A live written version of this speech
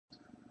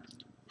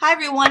Hi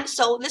everyone,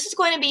 so this is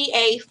going to be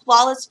a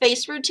flawless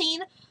face routine.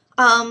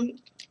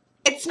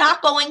 It's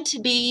not going to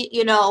be,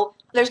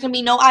 there's going to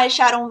be no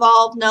eyeshadow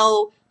involved,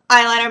 no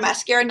eyeliner,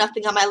 mascara,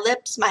 nothing on my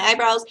lips, my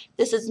eyebrows.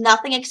 This is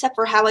nothing except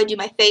for how I do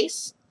my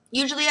face,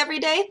 usually every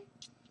day.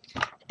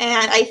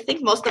 And I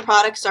think most of the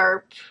products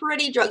are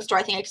pretty drugstore,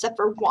 I think, except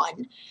for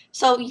one.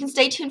 So you can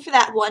stay tuned for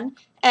that one.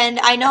 And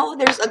I know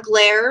there's a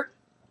glare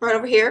right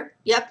over here.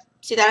 Yep,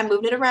 see that? I'm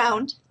moving it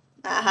around.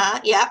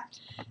 Yeah.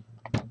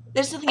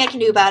 There's nothing I can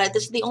do about it.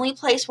 This is the only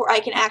place where I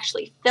can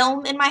actually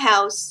film in my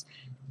house,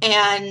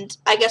 and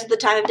I guess the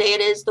time of day it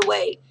is, the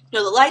way,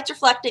 the light's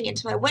reflecting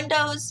into my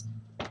windows,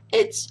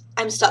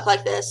 I'm stuck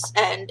like this,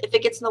 and if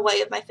it gets in the way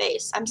of my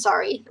face, I'm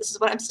sorry. This is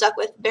what I'm stuck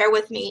with. Bear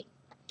with me.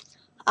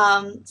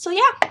 So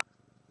yeah.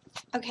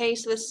 Okay,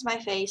 so this is my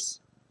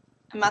face.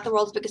 I'm not the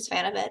world's biggest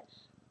fan of it,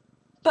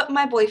 but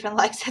my boyfriend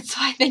likes it, so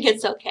I think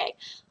it's okay.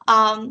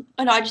 Oh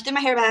no, I just did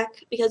my hair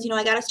back because,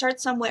 I gotta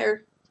start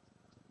somewhere.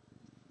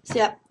 So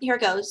yeah, here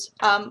it goes.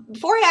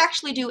 Before I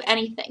actually do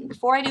anything,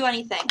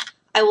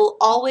 I will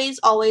always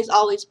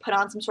put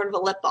on some sort of a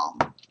lip balm.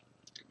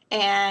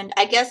 And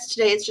I guess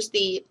today it's just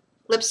the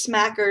Lip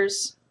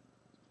Smackers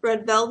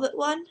Red Velvet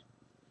one.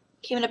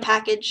 Came in a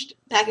package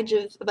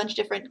of a bunch of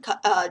different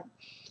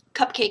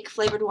cupcake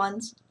flavored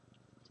ones.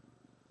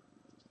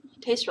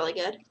 Tastes really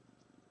good.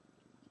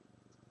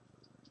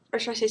 Or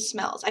should I say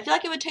smells? I feel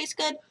like it would taste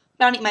good,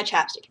 but I don't eat my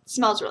chapstick. It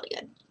smells really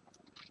good.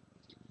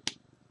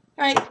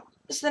 Alright.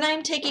 So then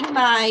I'm taking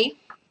my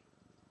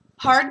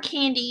Hard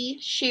Candy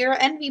Sheer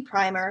Envy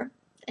Primer.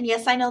 And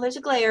yes, I know there's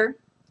a glare.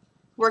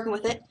 Working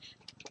with it.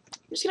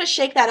 I'm just going to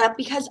shake that up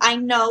because I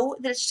know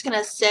that it's just going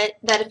to sit,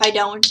 that if I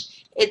don't,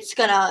 it's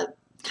going to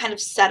kind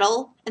of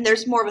settle. And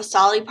there's more of a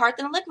solidy part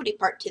than a liquidy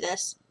part to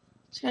this.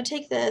 I'm just going to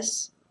take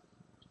this,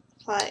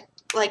 apply,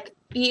 like,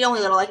 you only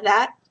a little like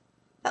that.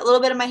 That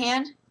little bit in my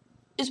hand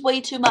is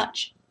way too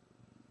much.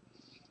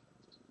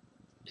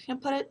 Just going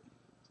to put it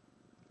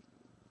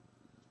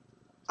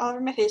all over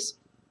my face.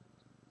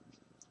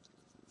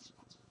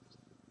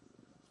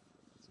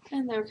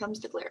 And there comes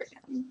the glare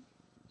again.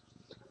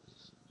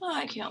 Oh,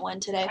 I can't win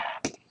today.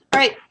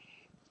 Alright.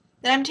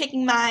 Then I'm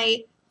taking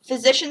my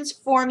Physicians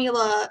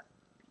Formula,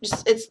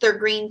 it's their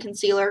green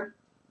concealer.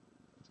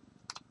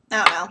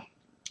 I don't know.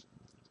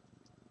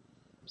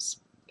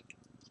 Just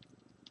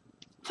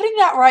putting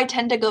that where I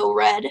tend to go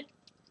red,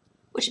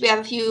 which we have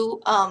a few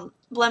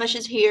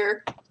blemishes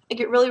here. I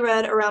get really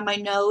red around my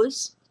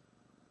nose.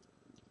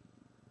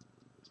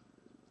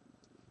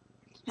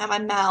 And my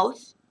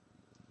mouth.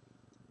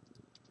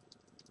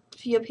 A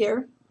few up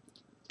here.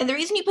 And the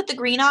reason you put the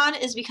green on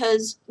is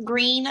because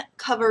green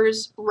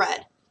covers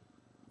red.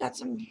 Got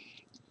some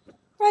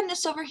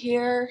redness over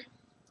here.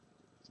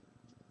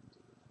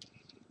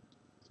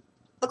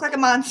 Look like a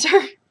monster.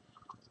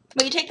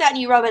 But you take that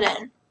and you rub it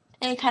in.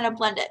 And you kind of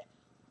blend it.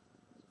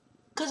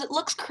 Because it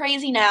looks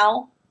crazy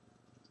now.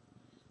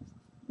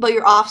 But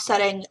you're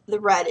offsetting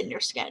the red in your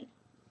skin.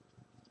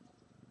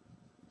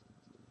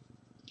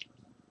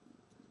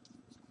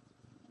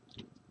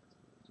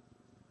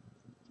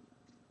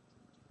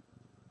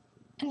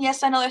 And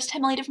yes, I know there's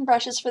 10 million different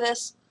brushes for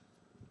this.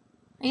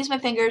 I use my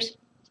fingers.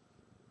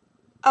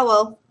 Oh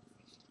well.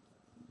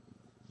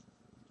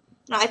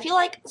 Now, I feel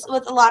like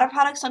with a lot of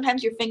products,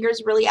 sometimes your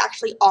fingers really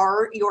actually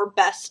are your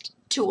best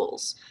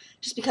tools.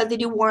 Just because they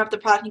do warm up the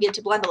product and get it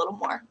to blend a little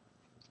more.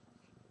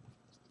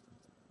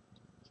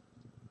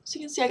 So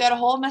you can see I got a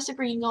whole mess of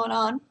green going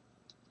on.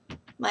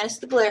 Minus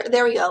the glare.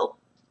 There we go.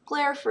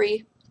 Glare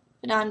free.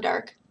 But now I'm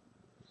dark.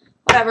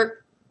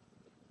 Whatever.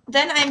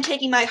 Then I'm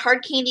taking my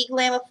Hard Candy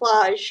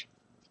Glamouflage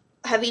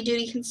Heavy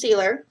Duty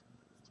Concealer.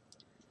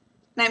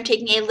 And I'm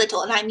taking a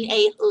little, and I mean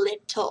a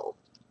little,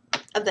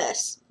 of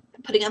this.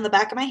 I'm putting it on the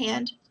back of my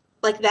hand.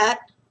 Like that.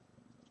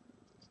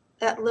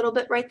 That little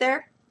bit right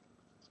there.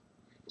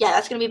 Yeah,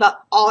 that's going to be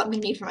about all I'm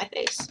going to need for my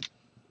face.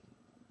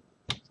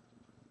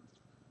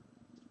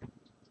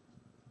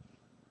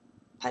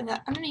 Applying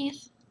that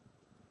underneath.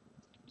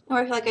 Or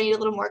I feel like I need a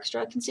little more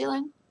extra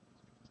concealing.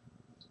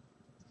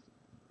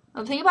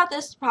 The thing about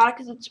this product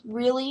is it's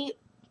really,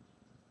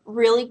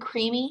 really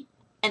creamy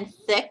and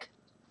thick.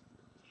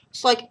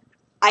 So, like,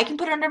 I can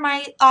put it under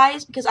my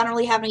eyes because I don't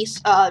really have any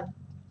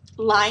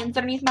lines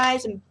underneath my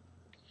eyes. And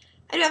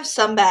I do have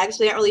some bags,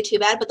 so they aren't really too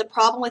bad. But the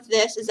problem with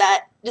this is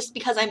that just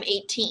because I'm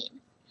 18,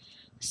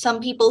 some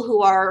people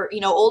who are,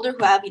 older,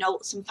 who have,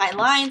 some fine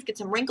lines, get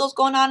some wrinkles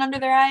going on under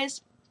their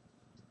eyes,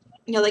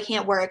 they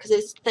can't wear it because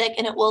it's thick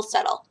and it will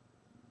settle.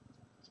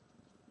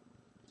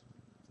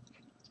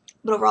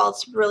 But overall,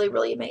 it's really,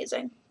 really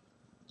amazing.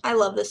 I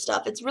love this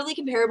stuff. It's really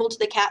comparable to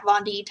the Kat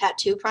Von D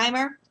Tattoo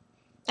Primer.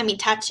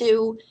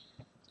 Tattoo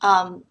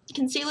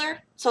concealer.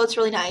 So it's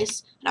really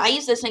nice. And I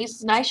use this, and I use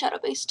this an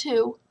eyeshadow base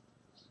too.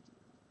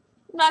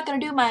 I'm not going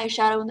to do my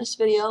eyeshadow in this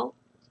video.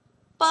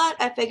 But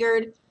I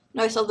figured,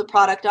 I still have the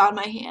product on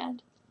my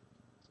hand.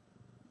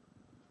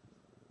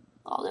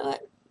 I'll do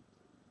it.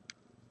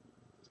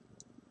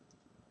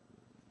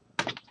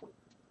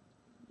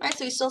 Alright,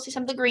 so you still see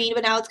some of the green,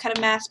 but now it's kind of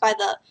masked by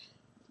the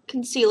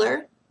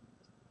concealer.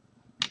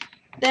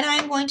 Then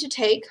I'm going to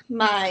take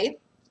my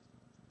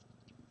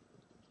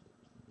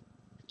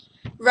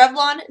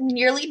Revlon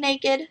Nearly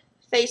Naked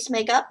Face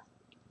Makeup,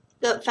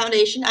 the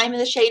foundation. I'm in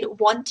the shade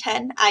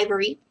 110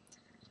 Ivory.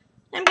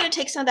 I'm going to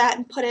take some of that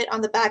and put it on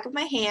the back of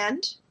my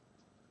hand.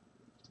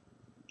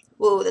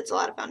 Whoa, that's a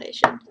lot of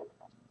foundation.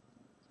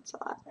 That's a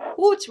lot.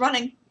 Whoa, it's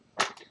running.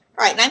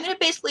 Alright, and I'm going to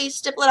basically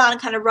stipple it on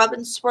and kind of rub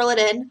and swirl it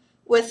in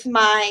with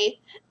my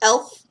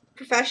e.l.f.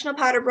 Professional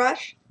Powder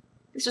Brush.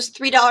 This was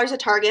 $3 at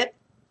Target.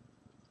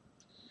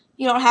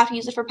 You don't have to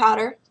use it for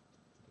powder,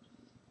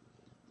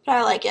 but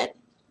I like it.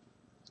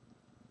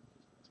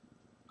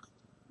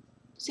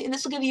 See, and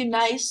this will give you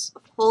nice,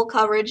 full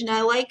coverage, and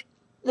I like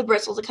the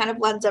bristles. It kind of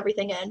blends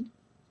everything in.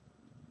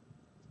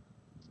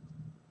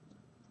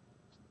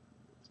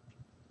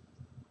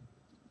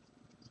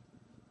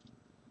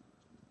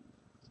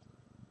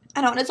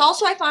 I know, and it's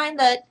also, I find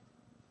that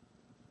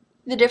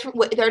there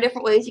are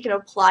different ways you can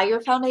apply your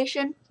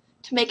foundation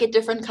to make it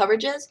different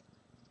coverages.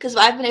 Because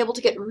I've been able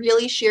to get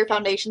really sheer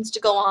foundations to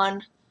go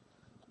on,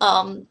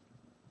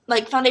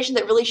 like foundation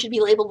that really should be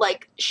labeled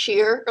like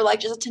sheer or like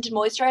just a tinted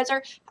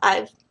moisturizer.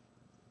 I've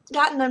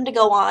gotten them to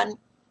go on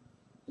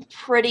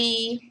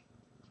pretty,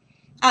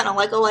 I don't know,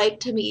 like a light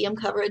to medium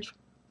coverage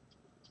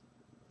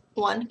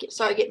one.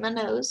 Sorry, getting my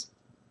nose.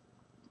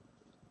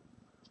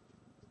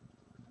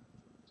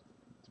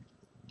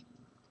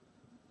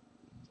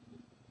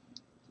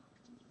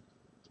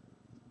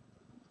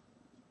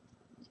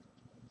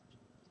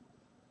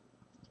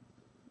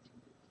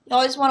 You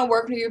always want to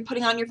work when you're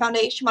putting on your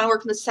foundation. You want to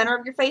work in the center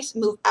of your face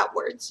and move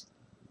outwards.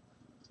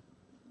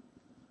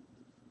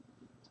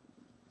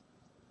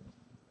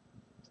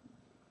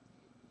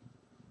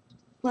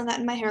 Blend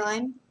that in my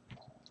hairline.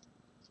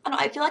 I don't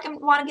know, I feel like I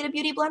want to get a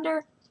beauty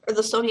blender or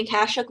the Sonia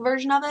Kashuk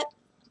version of it.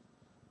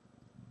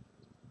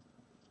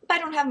 But I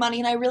don't have money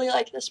and I really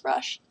like this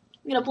brush.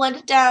 I'm going to blend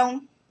it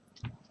down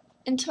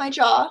into my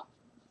jaw.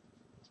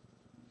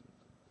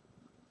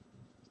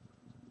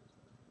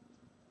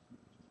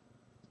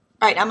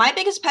 Alright, now my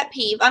biggest pet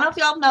peeve, I don't know if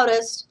y'all have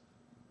noticed,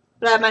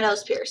 but I have my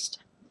nose pierced.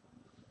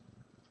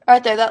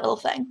 Right there, that little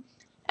thing.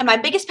 And my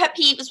biggest pet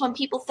peeve is when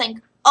people think,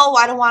 oh,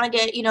 I don't want to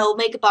get,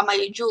 makeup on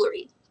my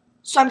jewelry,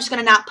 so I'm just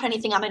going to not put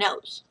anything on my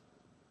nose.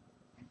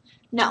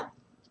 No. I'm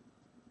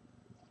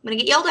going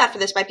to get yelled at for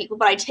this by people,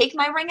 but I take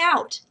my ring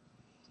out.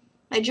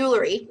 My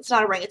jewelry, it's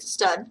not a ring, it's a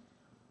stud.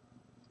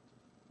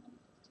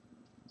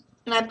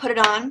 And I put it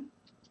on.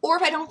 Or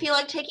if I don't feel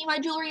like taking my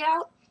jewelry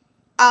out,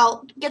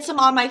 I'll get some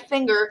on my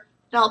finger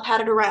and I'll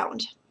pat it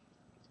around.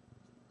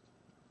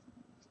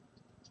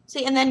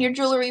 See, and then your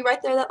jewelry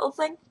right there, that little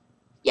thing?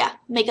 Yeah,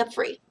 makeup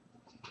free.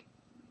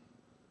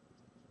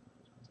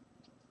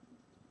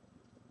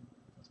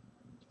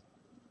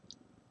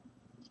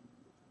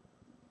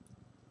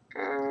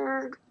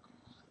 There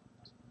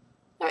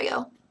we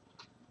go.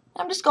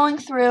 I'm just going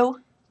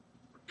through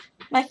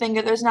my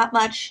finger. There's not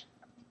much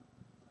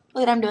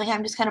that I'm doing.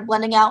 I'm just kind of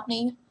blending out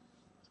any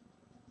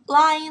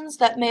lines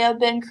that may have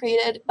been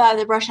created by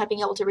the brush not being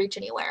able to reach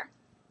anywhere.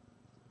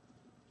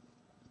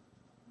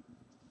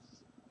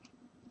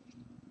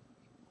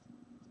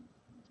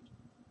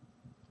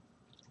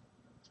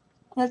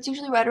 And that's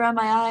usually right around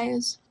my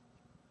eyes.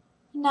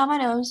 And now my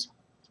nose.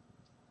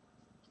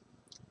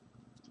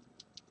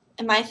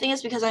 And my thing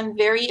is, because I'm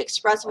very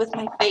expressive with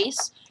my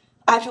face,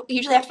 I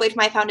usually have to wait for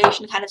my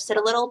foundation to kind of sit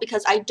a little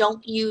because I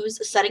don't use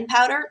a setting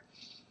powder.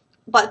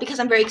 But because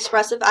I'm very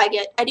expressive,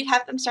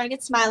 I'm starting to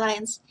get smile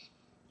lines.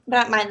 But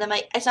I don't mind them.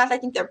 It's not that I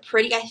think they're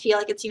pretty. I feel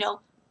like it's,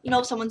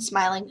 if someone's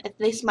smiling, if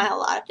they smile a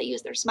lot, if they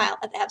use their smile,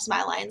 if they have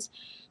smile lines.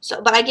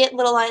 So, but I get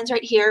little lines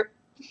right here.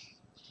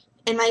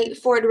 And my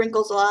forehead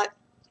wrinkles a lot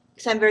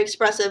because I'm very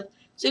expressive.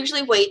 So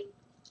usually wait.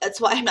 That's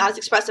why I'm not as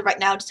expressive right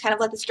now. Just kind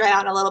of let this dry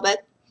out a little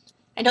bit.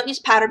 I don't use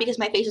powder because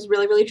my face is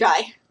really, really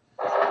dry.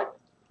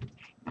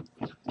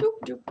 Doop,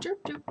 doop, doop,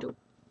 doop, doop.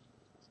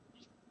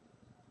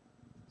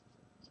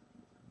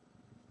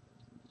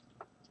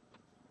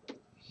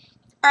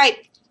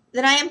 Alright,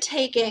 then I am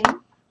taking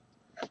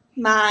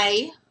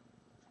my,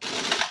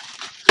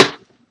 if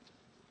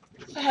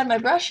I had my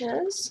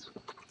brushes,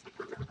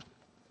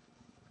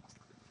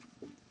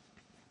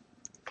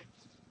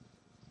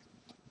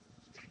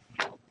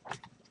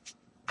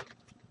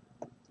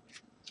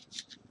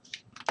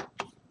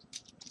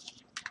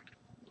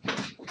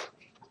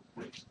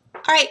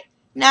 alright,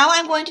 now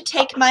I'm going to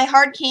take my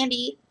Hard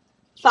Candy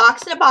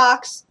Fox in a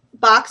Box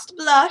Boxed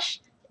Blush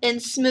in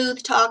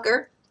Smooth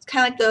Talker. It's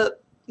kind of like the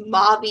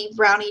mauve-y,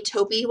 brownie,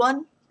 taupey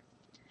one.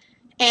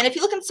 And if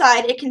you look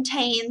inside, it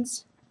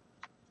contains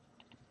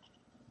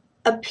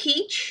a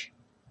peach,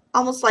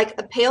 almost like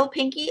a pale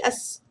pinky, I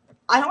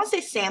don't want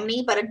to say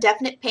salmony, but a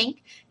definite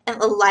pink,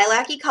 and a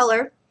lilac-y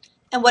color.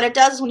 And what it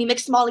does is when you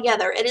mix them all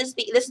together, this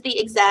is the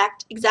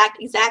exact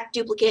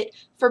duplicate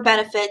for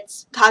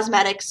Benefit's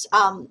Cosmetics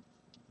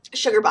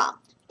Sugar Bomb.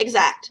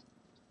 Exact.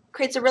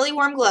 Creates a really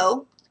warm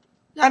glow.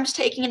 I'm just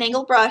taking an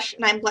angled brush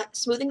and I'm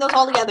smoothing those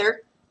all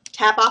together.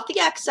 Tap off the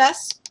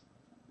excess.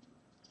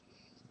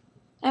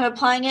 I'm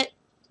applying it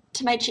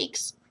to my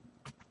cheeks.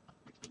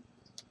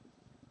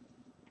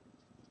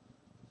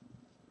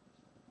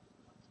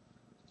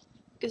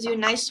 Gives you a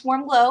nice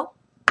warm glow.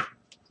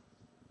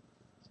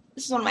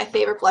 This is one of my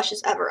favorite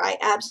blushes ever. I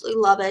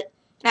absolutely love it.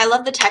 And I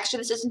love the texture.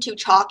 This isn't too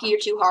chalky or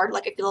too hard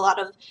like I feel a lot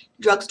of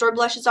drugstore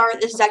blushes are.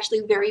 This is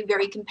actually very,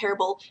 very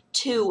comparable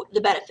to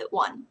the Benefit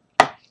one.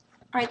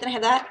 Alright, then I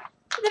have that.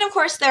 And then, of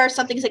course, there are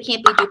some things that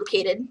can't be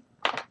duplicated.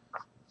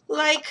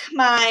 Like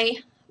my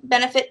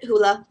Benefit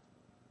Hoola.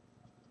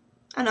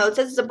 I know, it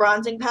says it's a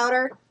bronzing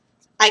powder.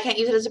 I can't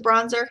use it as a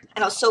bronzer. I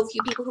know so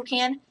few people who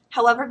can.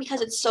 However,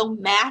 because it's so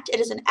matte, it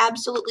is an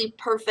absolutely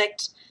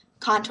perfect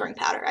contouring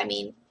powder. I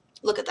mean,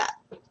 look at that.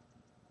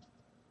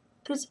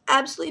 It is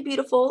absolutely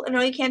beautiful. I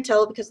know you can't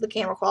tell because of the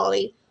camera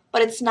quality,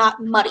 but it's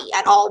not muddy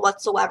at all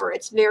whatsoever.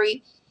 It's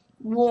very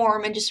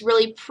warm and just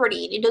really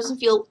pretty. It doesn't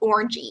feel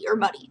orangey or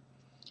muddy.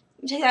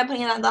 I'm taking that and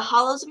putting it on the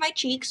hollows of my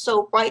cheeks,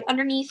 so right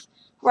underneath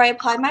where I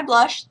applied my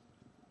blush.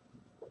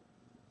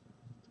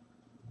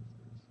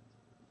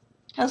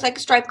 It looks like a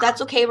stripe.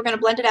 That's okay. We're going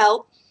to blend it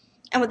out.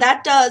 And what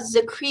that does is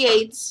it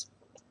creates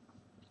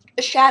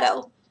a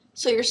shadow,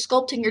 so you're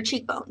sculpting your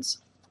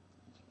cheekbones.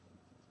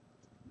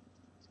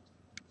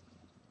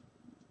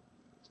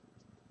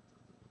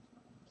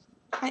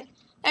 Right.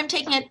 I'm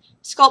taking it,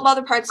 sculpt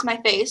other parts of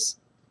my face,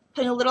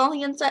 putting a little on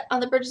the inside,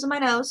 on the bridges of my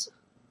nose,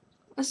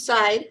 a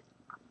side,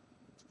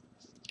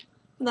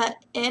 that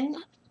in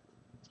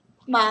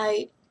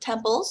my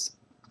temples,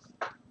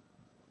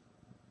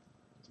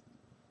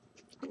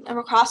 and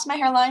across my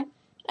hairline.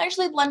 I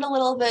actually blend a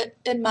little bit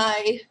in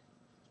my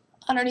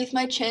underneath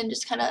my chin,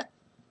 just kind of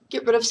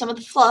get rid of some of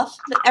the fluff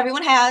that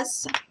everyone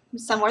has,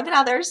 some more than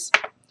others.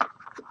 I'm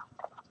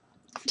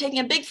taking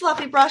a big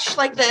fluffy brush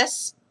like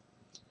this.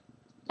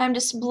 I'm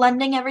just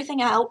blending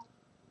everything out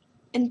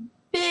in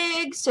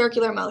big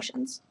circular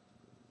motions.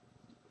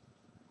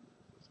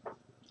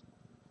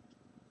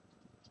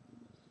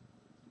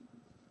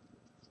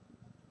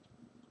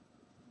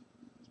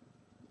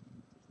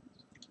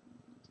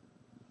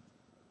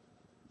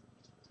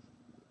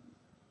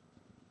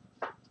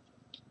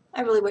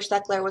 I really wish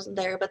that glare wasn't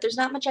there, but there's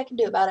not much I can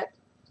do about it.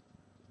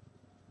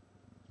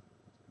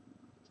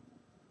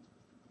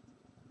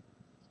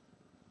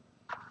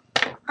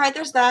 Alright,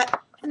 there's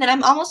that. And then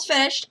I'm almost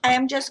finished. I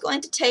am just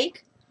going to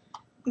take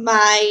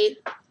my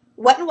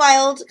Wet n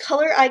Wild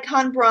Color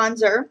Icon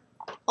Bronzer,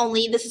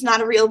 only this is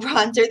not a real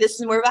bronzer, this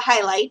is more of a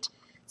highlight.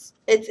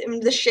 It's in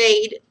the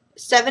shade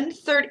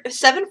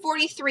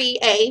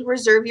 743A,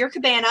 Reserve Your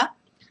Cabana.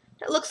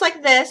 It looks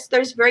like this.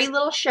 There's very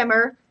little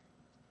shimmer.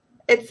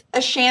 It's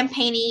a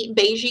champagne-y,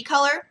 beigey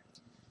color.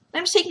 And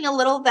I'm just taking a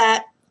little of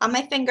that on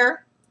my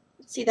finger.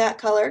 See that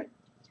color?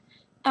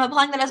 I'm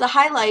applying that as a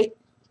highlight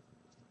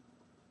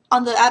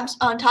on the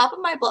on top of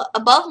my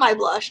above my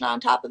blush, not on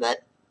top of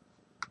it.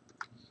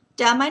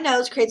 Down my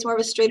nose, creates more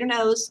of a straighter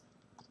nose.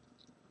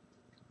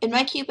 In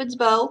my Cupid's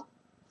bow.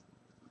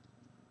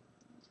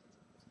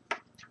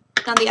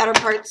 On the outer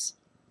parts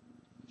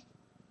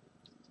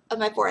of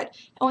my forehead.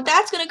 And what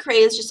that's going to create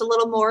is just a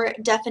little more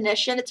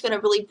definition. It's going to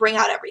really bring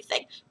out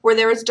everything. Where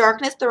there is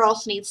darkness, there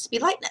also needs to be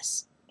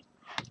lightness.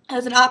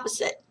 As an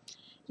opposite.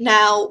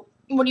 Now,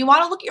 when you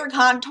want to look at your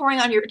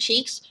contouring on your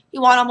cheeks,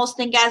 you want to almost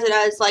think as it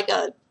as like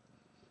a,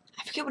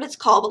 I forget what it's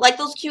called, but like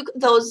those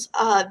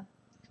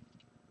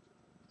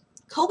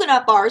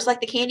coconut bars, like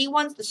the candy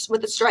ones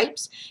with the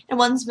stripes, and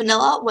one's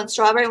vanilla, one's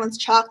strawberry, one's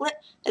chocolate.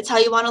 That's how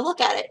you want to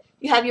look at it.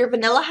 You have your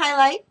vanilla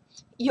highlight,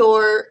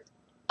 your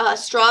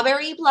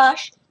strawberry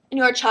blush, and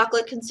your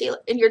chocolate concealer,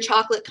 and your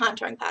chocolate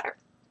contouring powder.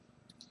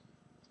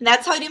 And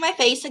that's how I do my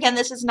face. Again,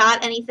 this is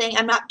not anything.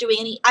 I'm not doing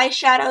any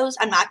eyeshadows.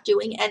 I'm not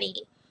doing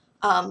any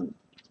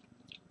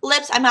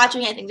lips. I'm not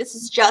doing anything. This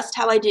is just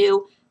how I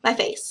do my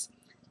face.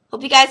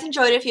 Hope you guys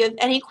enjoyed it. If you have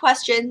any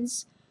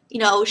questions, you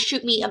know,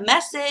 shoot me a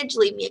message,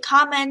 leave me a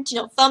comment, you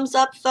know, thumbs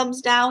up,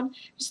 thumbs down.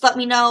 Just let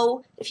me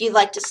know if you'd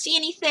like to see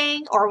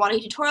anything or want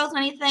any tutorials on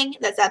anything.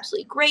 That's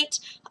absolutely great.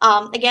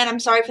 Again, I'm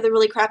sorry for the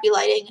really crappy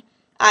lighting.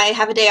 I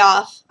have a day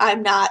off.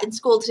 I'm not in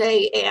school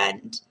today,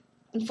 and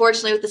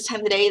unfortunately with this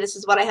time of the day, this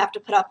is what I have to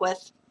put up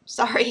with.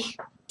 Sorry.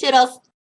 Toodles.